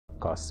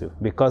curse you,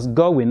 because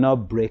God will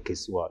not break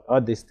his word. All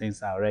these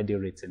things are already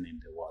written in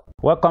the word.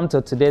 Welcome to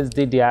today's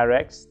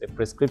DDRx. The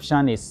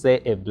prescription is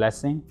say a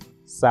blessing.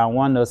 Psalm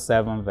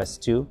 107 verse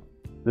 2.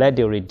 Let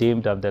the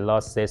redeemed of the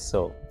Lord say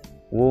so,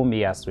 whom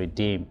he has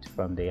redeemed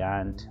from the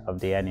hand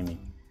of the enemy.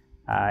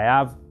 I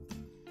have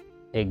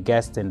a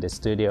guest in the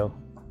studio.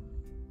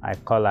 I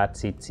call her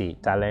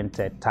TT,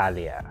 Talented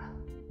Talia.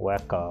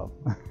 Welcome.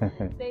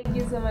 Thank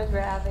you so much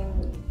for having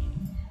me.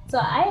 So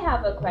I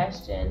have a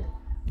question.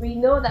 We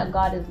know that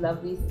God is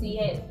love. We see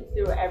it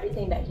through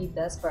everything that he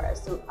does for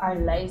us. So our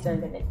lives are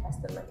living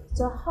testimony.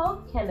 So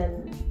how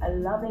can a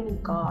loving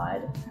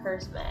God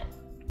curse man?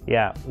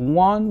 Yeah,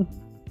 one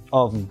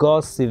of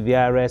God's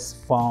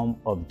severest form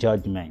of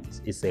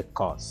judgment is a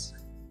curse.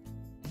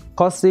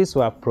 Curses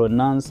were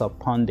pronounced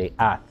upon the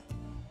earth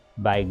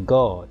by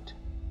God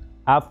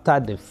after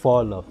the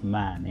fall of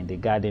man in the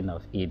Garden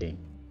of Eden.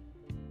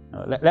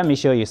 Let me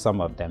show you some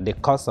of them. The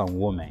curse on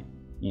woman.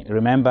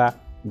 Remember,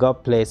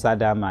 God placed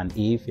Adam and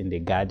Eve in the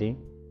garden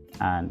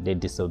and they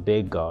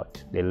disobeyed God.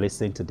 They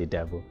listened to the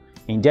devil.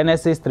 In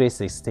Genesis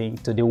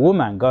 3:16, to the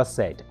woman God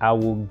said, I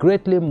will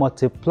greatly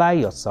multiply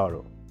your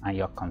sorrow and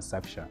your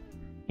conception.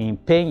 In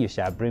pain you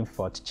shall bring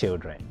forth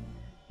children.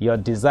 Your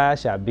desire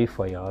shall be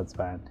for your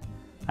husband,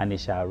 and he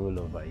shall rule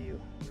over you.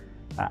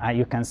 And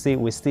you can see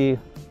we still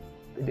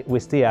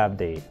have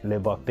the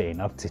labor pain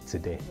up to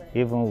today,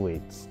 even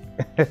with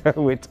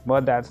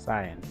modern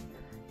science.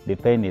 The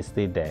pain is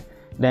still there.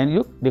 Then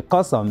look, the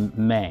curse of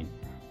men.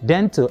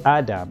 Then to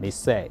Adam he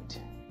said,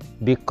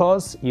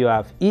 because you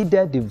have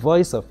heeded the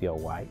voice of your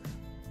wife,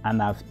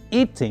 and have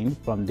eaten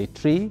from the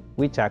tree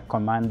which I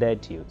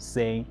commanded you,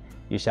 saying,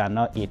 you shall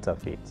not eat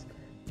of it.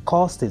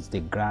 Cursed is the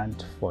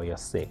ground for your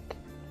sake.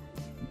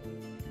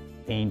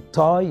 In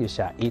toil you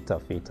shall eat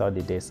of it all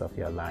the days of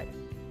your life.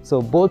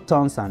 So both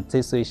thorns and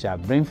thistles shall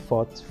bring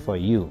forth for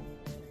you,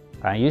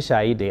 and you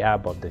shall eat the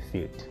herb of the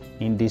field.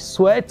 In the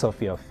sweat of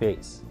your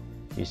face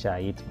you shall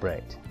eat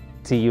bread,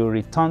 till you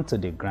return to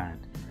the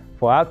ground.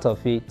 For out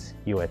of it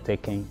you were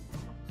taken,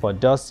 for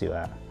dust you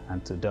are,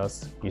 and to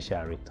dust you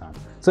shall return.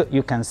 So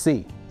you can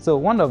see, so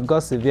one of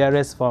God's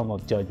severest form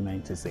of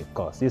judgment is a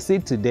curse. You see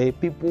today,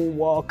 people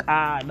work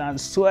hard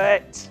and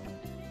sweat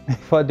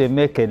before they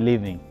make a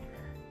living.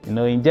 You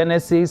know, in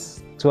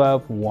Genesis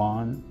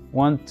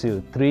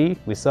 12:1-3,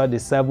 we saw the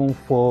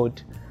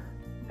sevenfold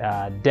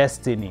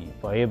destiny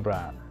for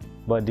Abraham.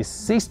 But the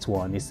sixth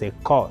one is a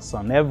curse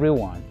on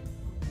everyone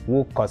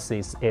who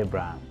curses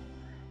Abraham.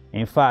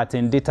 In fact,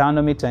 in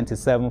Deuteronomy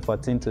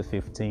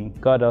 27:14-15,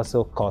 God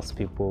also cursed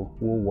people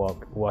who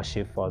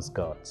worship false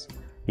gods.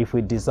 If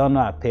we dishonor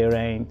our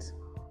parents,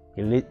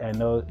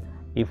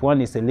 if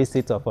one is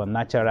illicit of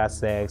unnatural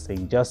sex,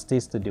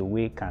 injustice to the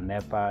weak and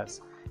helpers,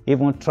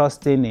 even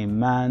trusting in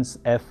man's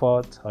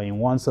effort or in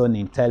one's own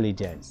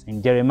intelligence.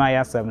 In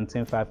Jeremiah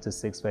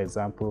 17:5-6, for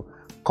example,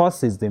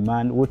 cursed is the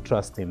man who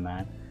trusts in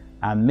man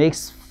and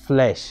makes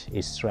flesh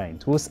his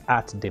strength, whose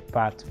heart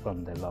depart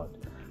from the Lord.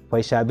 For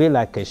he shall be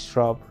like a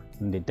shrub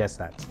in the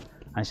desert,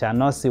 and shall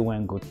not see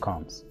when good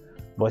comes,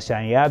 but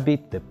shall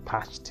inhabit the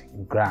parched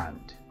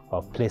ground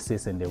or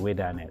places in the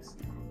wilderness,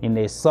 in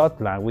a salt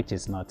land which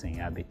is not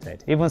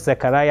inhabited. Even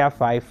Zechariah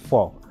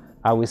 5:4,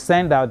 I will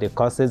send out the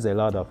curses the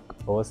Lord of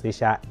hosts. He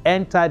shall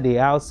enter the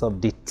house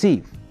of the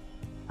thief,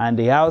 and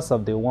the house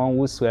of the one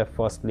who swear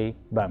falsely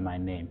by my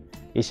name.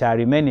 He shall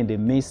remain in the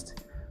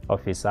midst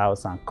of his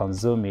house and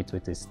consume it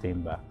with his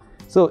timber.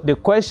 So the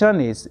question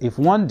is, if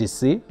one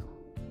deceive,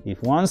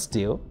 if one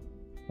steal,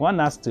 one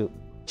has to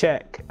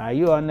check, are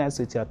you honest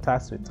with your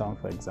tax return,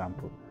 for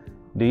example?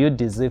 Do you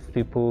deceive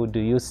people? Do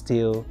you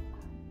steal?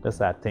 Those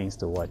are things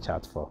to watch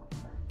out for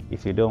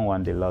if you don't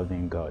want the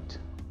loving God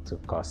to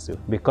curse you.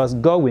 Because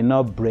God will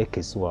not break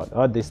his word.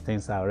 All these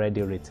things are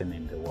already written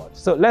in the word.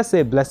 So let's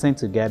say a blessing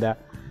together.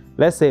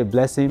 Let's say a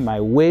blessing.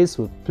 My ways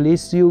will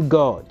please you,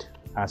 God,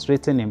 as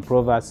written in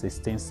Proverbs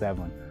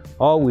 16:7.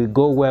 All will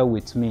go well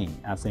with me,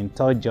 as in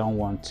 3 John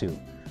 1:2.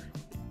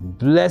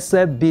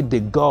 Blessed be the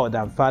God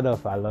and Father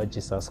of our Lord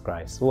Jesus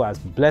Christ, who has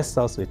blessed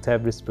us with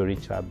every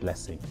spiritual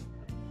blessing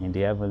in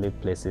the heavenly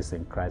places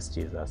in Christ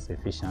Jesus.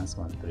 Ephesians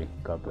 1:3.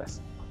 God bless.